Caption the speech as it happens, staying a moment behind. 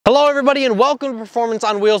Hello everybody and welcome to Performance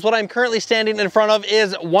on Wheels. What I'm currently standing in front of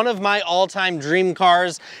is one of my all-time dream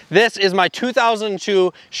cars. This is my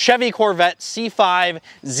 2002 Chevy Corvette C5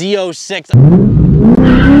 Z06.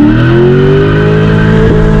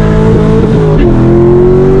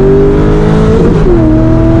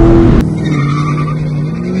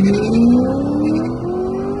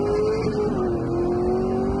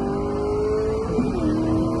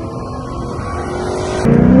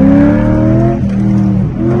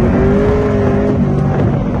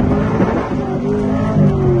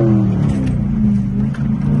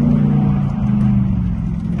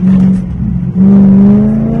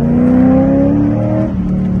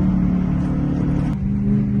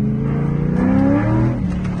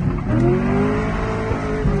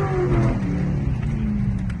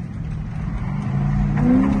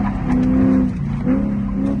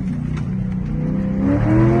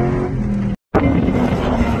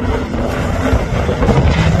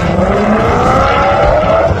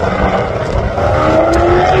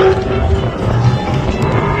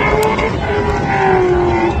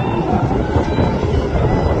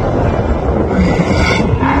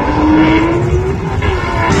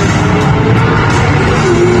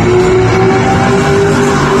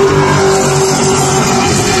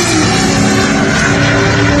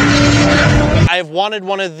 I've wanted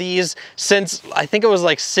one of these since I think it was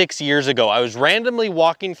like 6 years ago. I was randomly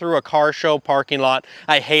walking through a car show parking lot.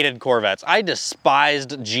 I hated Corvettes. I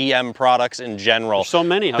despised GM products in general. So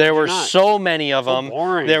many. There were so many of them.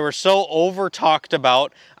 Boring. They were so over talked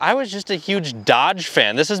about. I was just a huge Dodge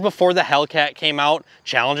fan. This is before the Hellcat came out.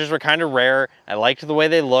 Challengers were kind of rare. I liked the way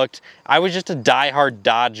they looked. I was just a die-hard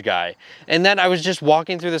Dodge guy. And then I was just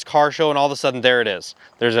walking through this car show and all of a sudden there it is.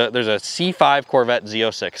 There's a C5 Corvette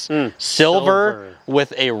Z06. Silver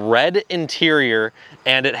with a red interior,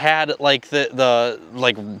 and it had like the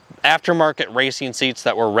aftermarket racing seats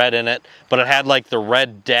that were red in it, but it had like the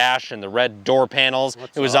red dash and the red door panels.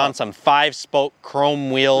 It was on some 5-spoke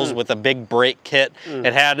chrome wheels with a big brake kit.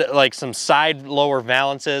 It had like some side lower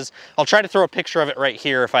valances. I'll try to throw a picture of it right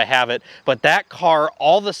here if I have it, but that car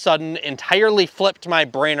all of a sudden entirely flipped my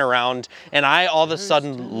brain around, and I all of a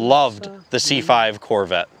sudden loved the C5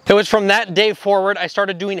 Corvette. It was from that day forward I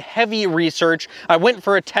started doing heavy research. I went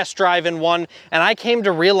for a test drive in one, and I came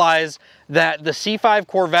to realize that the C5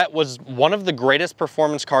 Corvette was one of the greatest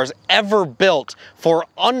performance cars ever built for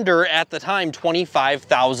under, at the time,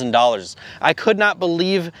 $25,000. I could not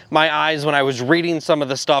believe my eyes when I was reading some of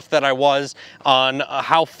the stuff that I was on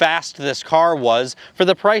how fast this car was for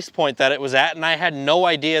the price point that it was at, and I had no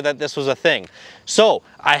idea that this was a thing. So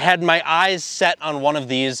I had my eyes set on one of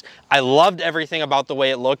these. I loved everything about the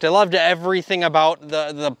way it looked. I loved everything about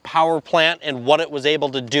the power plant and what it was able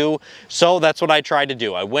to do. So that's what I tried to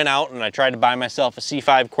do. I went out and I tried to buy myself a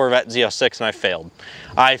C5 Corvette Z06 and I failed.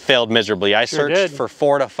 I failed miserably. I searched for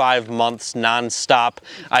 4 to 5 months nonstop.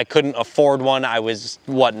 I couldn't afford one. I was,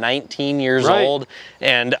 what, 19 years old?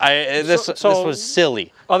 And this was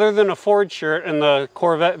silly. Other than a Ford shirt in the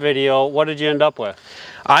Corvette video, what did you end up with?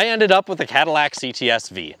 I ended up with a Cadillac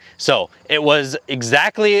CTS-V. So it was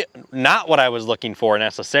exactly not what I was looking for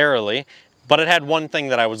necessarily, but it had one thing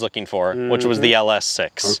that I was looking for, which was the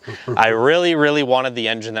LS6. I really, really wanted the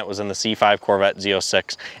engine that was in the C5 Corvette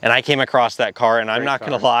Z06, and I came across that car, and I'm not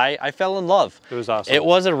gonna lie, I fell in love. It was awesome. It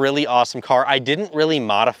was a really awesome car. I didn't really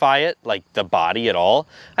modify it, like the body at all.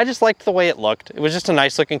 I just liked the way it looked. It was just a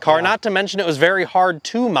nice looking car, not to mention it was very hard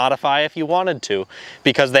to modify if you wanted to,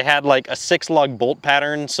 because they had like a 6-lug bolt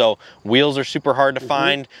pattern, so wheels are super hard to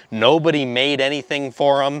find. Nobody made anything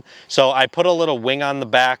for them, so I put a little wing on the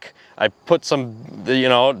back. I put some, you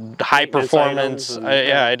know, high performance,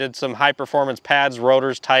 I did some high performance pads,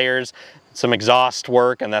 rotors, tires, some exhaust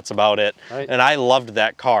work, and that's about it. And I loved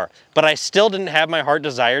that car. But I still didn't have my heart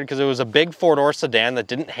desired because it was a big 4-door sedan that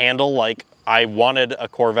didn't handle like I wanted a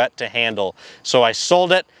Corvette to handle. So I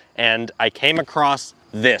sold it, and I came across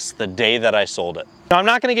this the day that I sold it. Now, I'm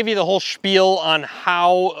not going to give you the whole spiel on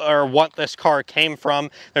how or what this car came from.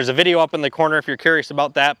 There's a video up in the corner if you're curious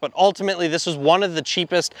about that, but ultimately this was one of the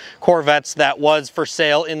cheapest Corvettes that was for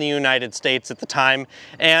sale in the United States at the time,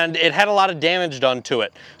 and it had a lot of damage done to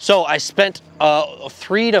it. So I spent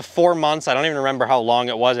 3 to 4 months, I don't even remember how long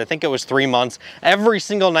it was, I think it was 3 months. Every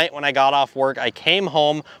single night when I got off work, I came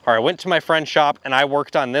home or I went to my friend's shop and I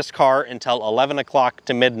worked on this car until 11 o'clock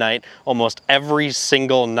to midnight, almost every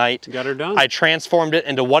single night. Got her done. I transformed transformed it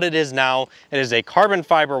into what it is now. It is a carbon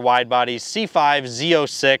fiber wide body C5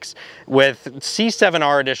 Z06 with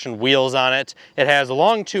C7R edition wheels on it. It has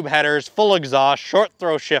long tube headers, full exhaust, short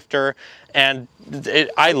throw shifter, and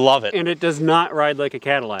I love it. And it does not ride like a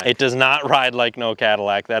Cadillac. It does not ride like no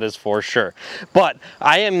Cadillac, that is for sure. But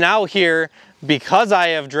I am now here because I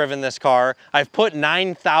have driven this car. I've put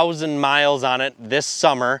 9,000 miles on it this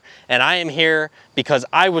summer, and I am here because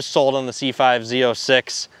I was sold on the C5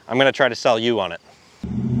 Z06. I'm gonna try to sell you on it.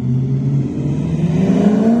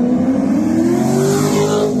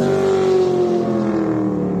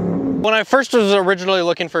 When I first was originally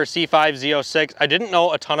looking for a C5 Z06, I didn't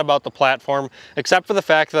know a ton about the platform, except for the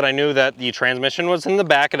fact that I knew that the transmission was in the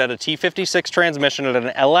back. It had a T56 transmission, it had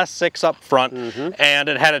an LS6 up front, and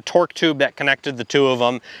it had a torque tube that connected the two of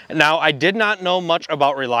them. Now, I did not know much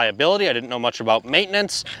about reliability. I didn't know much about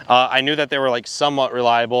maintenance. I knew that they were like somewhat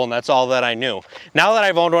reliable, and that's all that I knew. Now that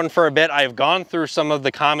I've owned one for a bit, I've gone through some of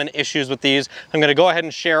the common issues with these. I'm going to go ahead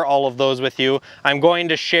and share all of those with you. I'm going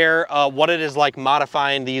to share what it is like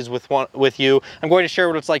modifying these with you. I'm going to share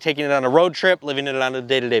what it's like taking it on a road trip, living it on a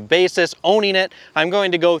day-to-day basis, owning it. I'm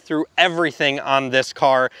going to go through everything on this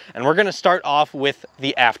car, and we're going to start off with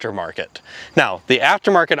the aftermarket. Now, the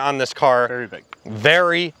aftermarket on this car, very big.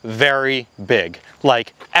 Very, very big,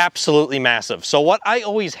 like absolutely massive. So what I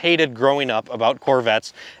always hated growing up about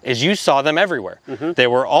Corvettes is you saw them everywhere. They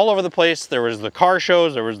were all over the place. There was the car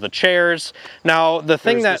shows, there was the chairs. Now, the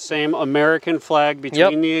thing There's the same American flag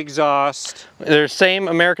between the exhaust. There's same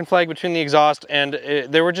American flag between the exhaust, and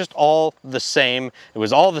they were just all the same. It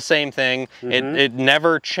was all the same thing. It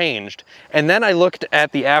never changed. And then I looked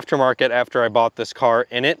at the aftermarket after I bought this car,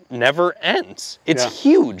 and it never ends. It's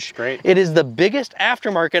huge. Great. It is the biggest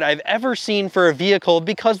aftermarket I've ever seen for a vehicle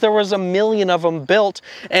because there was a million of them built,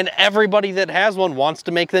 and everybody that has one wants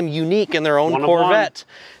to make them unique in their own Corvette.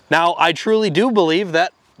 Now, I truly do believe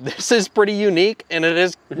that this is pretty unique, and it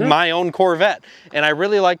is my own Corvette, and I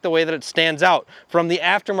really like the way that it stands out. From the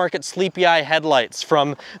aftermarket sleepy eye headlights,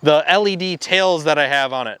 from the LED tails that I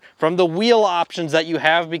have on it, from the wheel options that you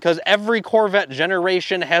have, because every Corvette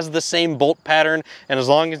generation has the same bolt pattern, and as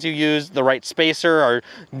long as you use the right spacer or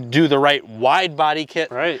do the right wide body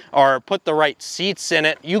kit or put the right seats in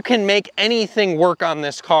it, you can make anything work on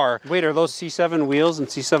this car. Wait, are those C7 wheels and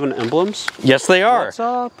C7 emblems? Yes, they are. What's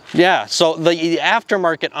up? Yeah, so the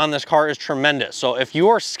aftermarket on this car is tremendous. So if you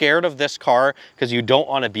are scared of this car because you don't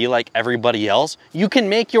want to be like everybody else, you can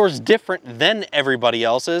make yours different than everybody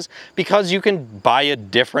else's because you can buy a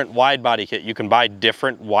different wide body kit. You can buy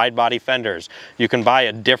different wide body fenders. You can buy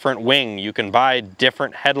a different wing. You can buy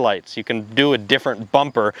different headlights. You can do a different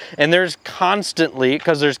bumper. And there's constantly,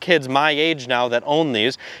 because there's kids my age now that own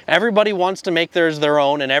these, everybody wants to make theirs their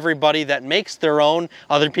own, and everybody that makes their own,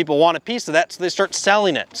 other people want a piece of that, so they start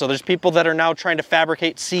selling it. So there's people that are now trying to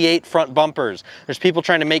fabricate C8 front bumpers. There's people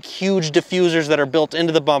trying to make huge diffusers that are built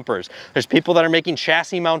into the bumpers. There's people that are making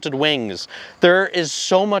chassis mounted wings. There is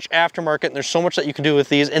so much aftermarket, and there's so much that you can do with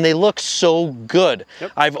these, and they look so good.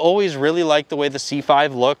 I've always really liked the way the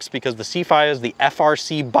C5 looks because the C5 is the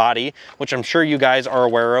FRC body, which I'm sure you guys are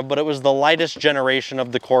aware of, but it was the lightest generation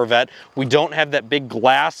of the Corvette. We don't have that big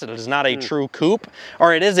glass. It is not a true coupe,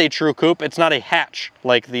 or it is a true coupe. It's not a hatch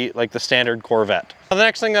like the standard Corvette. The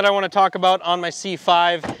next thing that I want to talk about on my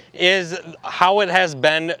C5 is how it has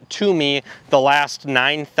been to me the last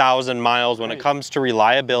 9,000 miles when it comes to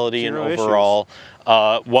reliability and overall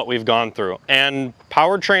what we've gone through. And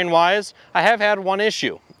powertrain wise, I have had one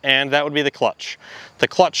issue, and that would be the clutch. The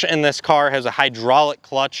clutch in this car has a hydraulic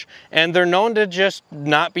clutch, and they're known to just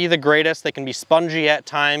not be the greatest. They can be spongy at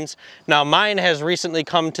times. Now, mine has recently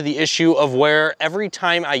come to the issue of where every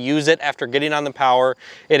time I use it after getting on the power,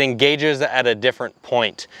 it engages at a different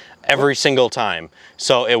point every single time.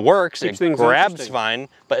 So it works, it grabs fine,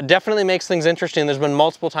 but it definitely makes things interesting. There's been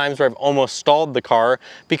multiple times where I've almost stalled the car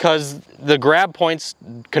because the grab points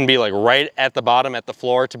can be like right at the bottom at the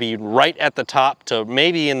floor to be right at the top to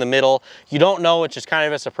maybe in the middle. You don't know, it's just kind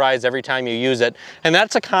of a surprise every time you use it. And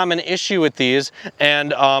that's a common issue with these.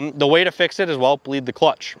 And the way to fix it is, well, bleed the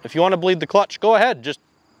clutch. If you want to bleed the clutch, go ahead, just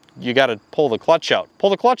you got to pull the clutch out. Pull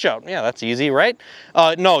the clutch out. Yeah, that's easy, right?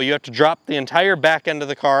 No, you have to drop the entire back end of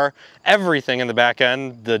the car, everything in the back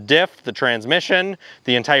end, the diff, the transmission,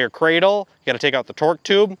 the entire cradle. You got to take out the torque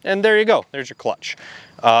tube, and there you go. There's your clutch.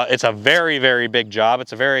 It's a very, very big job.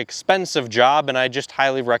 It's a very expensive job, and I just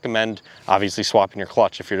highly recommend, obviously, swapping your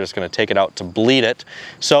clutch if you're just going to take it out to bleed it.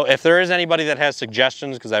 So if there is anybody that has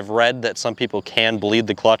suggestions, because I've read that some people can bleed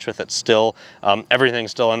the clutch with it still,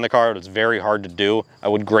 everything's still in the car, but it's very hard to do. I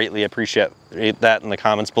would greatly appreciate that in the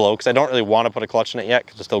comments below, because I don't really want to put a clutch in it yet,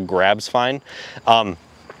 because it still grabs fine.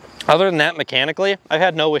 Other than that, mechanically, I've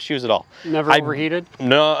had no issues at all. Never overheated?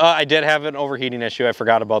 No, I did have an overheating issue. I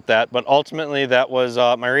forgot about that. But ultimately, that was,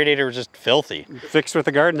 my radiator was just filthy. Fixed with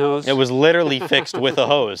a garden hose. It was literally fixed with a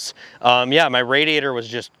hose. Yeah, my radiator was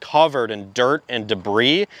just covered in dirt and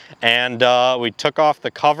debris. And we took off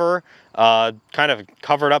the cover, kind of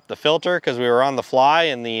covered up the filter because we were on the fly,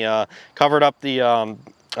 and covered up the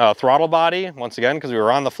throttle body once again because we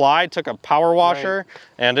were on the fly. Took a power washer,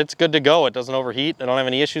 and it's good to go. It doesn't overheat. I don't have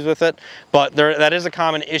any issues with it. But that is a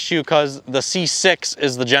common issue because the C6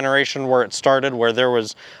 is the generation where it started, where there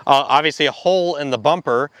was obviously a hole in the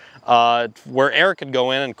bumper where air could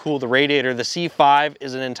go in and cool the radiator. The C5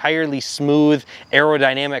 is an entirely smooth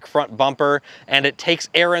aerodynamic front bumper, and it takes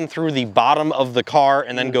air in through the bottom of the car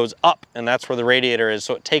and then goes up, and that's where the radiator is.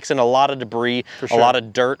 So it takes in a lot of debris, a lot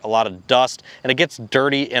of dirt, a lot of dust, and it gets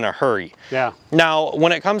dirty in a hurry. Yeah. Now,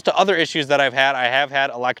 when it comes to other issues that I've had, I have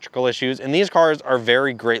had electrical issues, and these cars are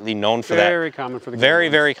very greatly known for that. Very common for the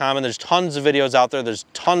very common. There's tons of videos out there. There's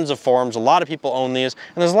tons of forums. A lot of people own these,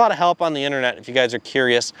 and there's a lot of help on the internet if you guys are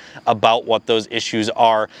curious about what those issues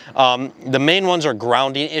are. The main ones are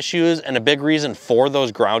grounding issues, and a big reason for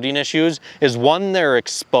those grounding issues is one, they're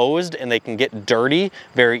exposed and they can get dirty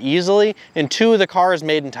very easily, and two, the car is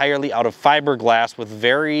made entirely out of fiberglass with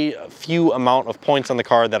very few amount of points on the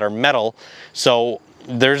car that are metal, so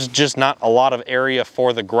there's just not a lot of area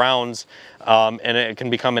for the grounds, and it can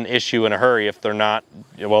become an issue in a hurry if they're not,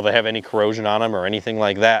 well, they have any corrosion on them or anything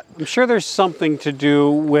like that. I'm sure there's something to do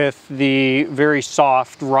with the very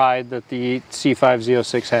soft ride that the C5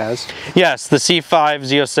 Z06 has. Yes, the C5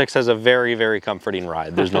 Z06 has a very comforting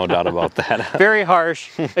ride. There's no doubt about that. Very harsh,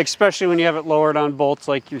 especially when you have it lowered on bolts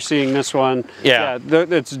like you're seeing this one. Yeah.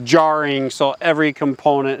 It's jarring, so every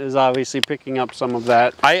component is obviously picking up some of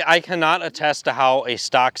that. I cannot attest to how a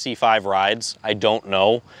stock C5 rides. I don't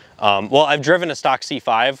know. Well, I've driven a stock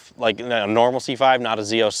C5, like a normal C5, not a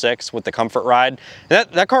Z06 with the comfort ride.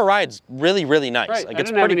 That car rides really nice. Right. Like, I it's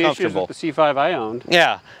didn't have pretty any comfortable. issues with the C5 I owned.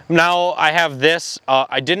 Yeah. Now I have this.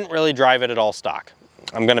 I didn't really drive it at all stock.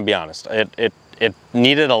 I'm gonna be honest. It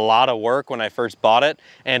needed a lot of work when I first bought it,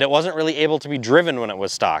 and it wasn't really able to be driven when it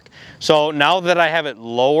was stock. So now that I have it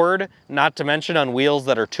lowered, not to mention on wheels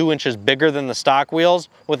that are 2 inches bigger than the stock wheels,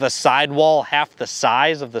 with a sidewall half the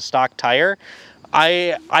size of the stock tire,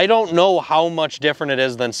 I don't know how much different it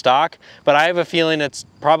is than stock, but I have a feeling it's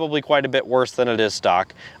probably quite a bit worse than it is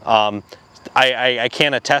stock. I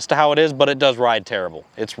can't attest to how it is, but it does ride terrible.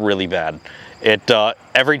 It's really bad.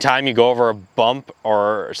 Every time you go over a bump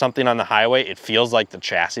or something on the highway, it feels like the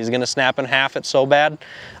chassis is gonna snap in half. It's so bad.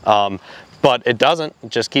 But it doesn't. It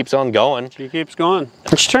just keeps on going. It keeps going.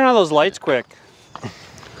 Let's turn on those lights quick.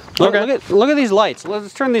 Look at these lights.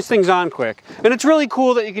 Let's turn these things on quick. And it's really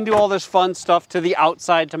cool that you can do all this fun stuff to the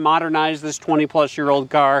outside to modernize this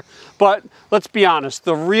 20-plus-year-old car. But let's be honest,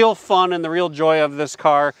 the real fun and the real joy of this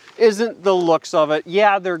car isn't the looks of it.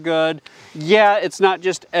 Yeah, they're good. Yeah, it's not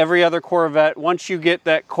just every other Corvette. Once you get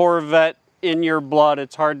that Corvette in your blood,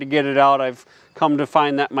 it's hard to get it out. I've come to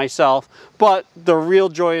find that myself, but the real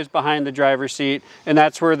joy is behind the driver's seat, and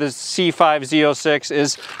that's where the C5 Z06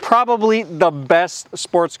 is probably the best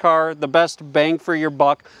sports car, the best bang for your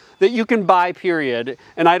buck that you can buy, period.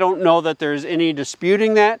 And I don't know that there's any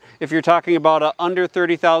disputing that. If you're talking about an under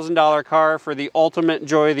 $30,000 car for the ultimate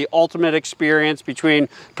joy, the ultimate experience between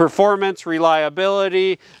performance,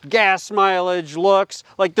 reliability, gas mileage, looks,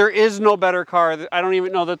 like there is no better car. I don't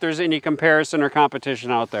even know that there's any comparison or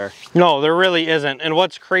competition out there. No, there really isn't. And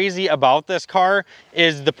what's crazy about this car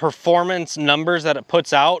is the performance numbers that it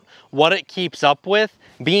puts out, what it keeps up with,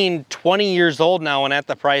 being 20 years old now and at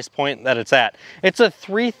the price point that it's at. It's a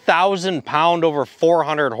 3,000 pound, over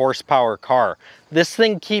 400 horsepower car. This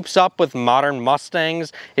thing keeps up with modern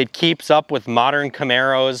Mustangs. It keeps up with modern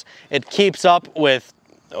Camaros. It keeps up with,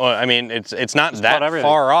 I mean, it's not that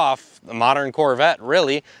far off the modern Corvette,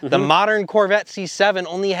 really. The modern Corvette C7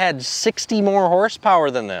 only had 60 more horsepower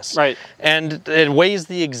than this. Right. And it weighs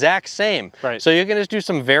the exact same. Right. So you can just do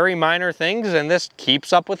some very minor things, and this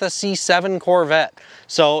keeps up with a C7 Corvette.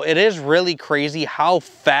 So it is really crazy how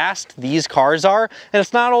fast these cars are. And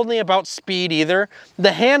it's not only about speed either.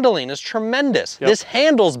 The handling is tremendous. Yep. This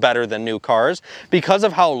handles better than new cars because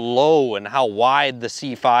of how low and how wide the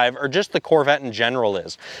C5, or just the Corvette in general,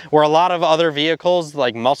 is. Where a lot of other vehicles,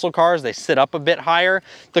 like muscle cars, they sit up a bit higher.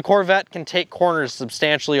 The Corvette can take corners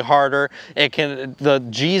substantially harder. The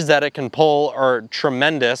G's that it can pull are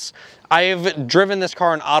tremendous. I've driven this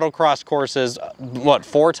car on autocross courses, what,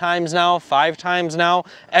 4 times now, 5 times now?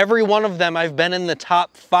 Every one of them I've been in the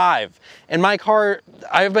top 5. And my car,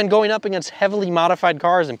 I've been going up against heavily modified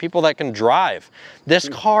cars and people that can drive. This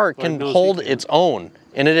car can hold its own.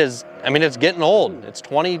 and it is, I mean, it's getting old. It's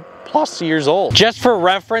 20 plus years old. Just for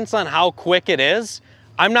reference on how quick it is,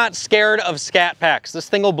 I'm not scared of scat packs. This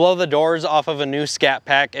thing will blow the doors off of a new scat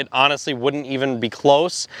pack. It honestly wouldn't even be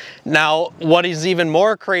close. Now, what is even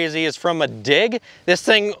more crazy is from a dig, this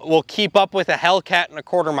thing will keep up with a Hellcat in a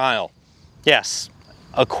quarter mile. Yes,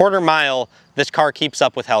 a quarter mile, this car keeps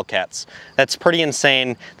up with Hellcats. That's pretty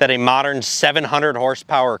insane that a modern 700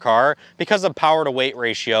 horsepower car, because of power to weight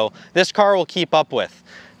ratio, this car will keep up with.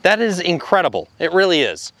 That is incredible. It really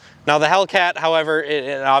is. Now the Hellcat, however,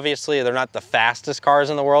 obviously they're not the fastest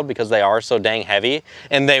cars in the world because they are so dang heavy,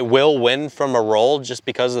 and they will win from a roll just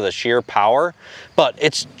because of the sheer power, but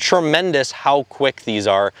it's tremendous how quick these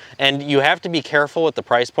are, and you have to be careful with the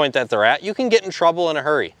price point that they're at. You can get in trouble in a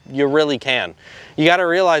hurry. You really can. You got to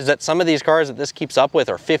realize that some of these cars that this keeps up with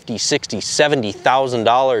are $50,000, $60,000,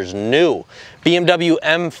 $70,000 new. BMW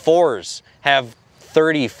M4s have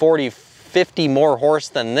 30, 40, 50 more horse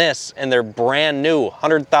than this, and they're brand new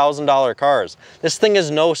 $100,000 cars. This thing is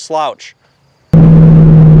no slouch.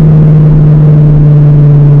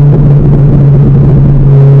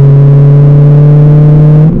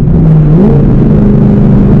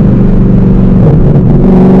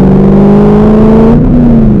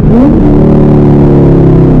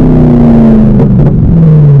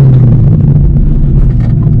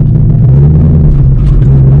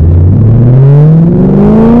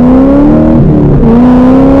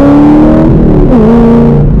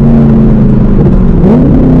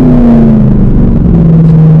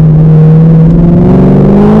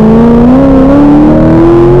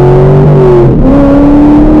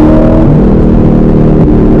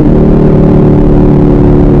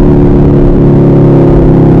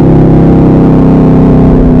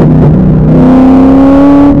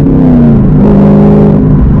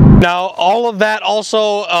 That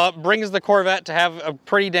also brings the Corvette to have a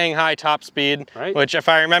pretty dang high top speed, right? Which, if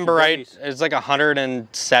I remember right, is like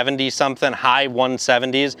 170 something, high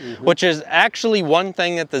 170s, which is actually one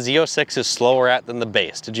thing that the Z06 is slower at than the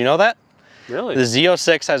base. Did you know that? Really? The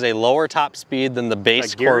Z06 has a lower top speed than the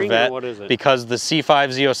base Corvette because the C5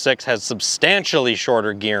 Z06 has substantially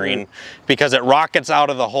shorter gearing because it rockets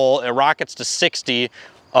out of the hole, it rockets to 60.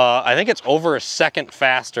 I think it's over a second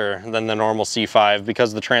faster than the normal C5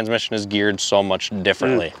 because the transmission is geared so much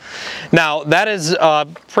differently. Now, that is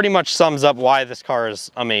pretty much sums up why this car is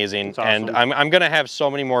amazing. Awesome. And I'm going to have so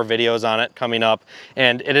many more videos on it coming up,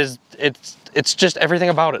 and it's just everything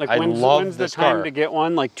about it. Like I love this car. When's the time to get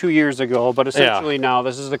one? Like 2 years ago, but essentially now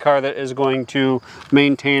this is the car that is going to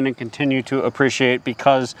maintain and continue to appreciate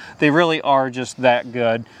because they really are just that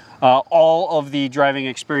good. All of the driving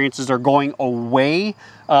experiences are going away.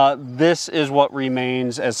 This is what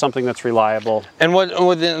remains as something that's reliable. And my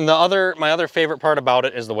other favorite part about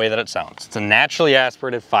it is the way that it sounds. It's a naturally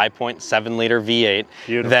aspirated 5.7 liter V8.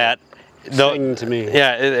 Beautiful. That Sing to me.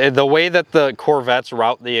 Yeah, the way that the Corvettes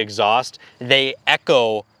route the exhaust, they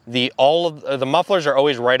echo the mufflers are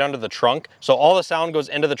always right under the trunk, so all the sound goes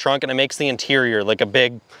into the trunk and it makes the interior like a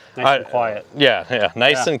big nice and quiet.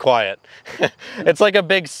 Nice and quiet. It's like a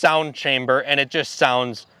big sound chamber, and it just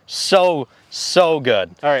sounds so good.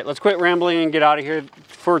 All right, let's quit rambling and get out of here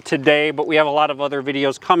for today, but we have a lot of other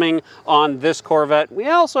videos coming on this Corvette. We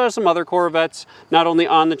also have some other Corvettes, not only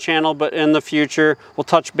on the channel, but in the future. We'll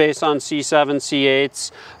touch base on C7,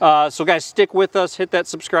 C8s. So guys, stick with us, hit that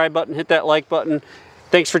subscribe button, hit that like button.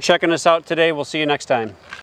 Thanks for checking us out today. We'll see you next time.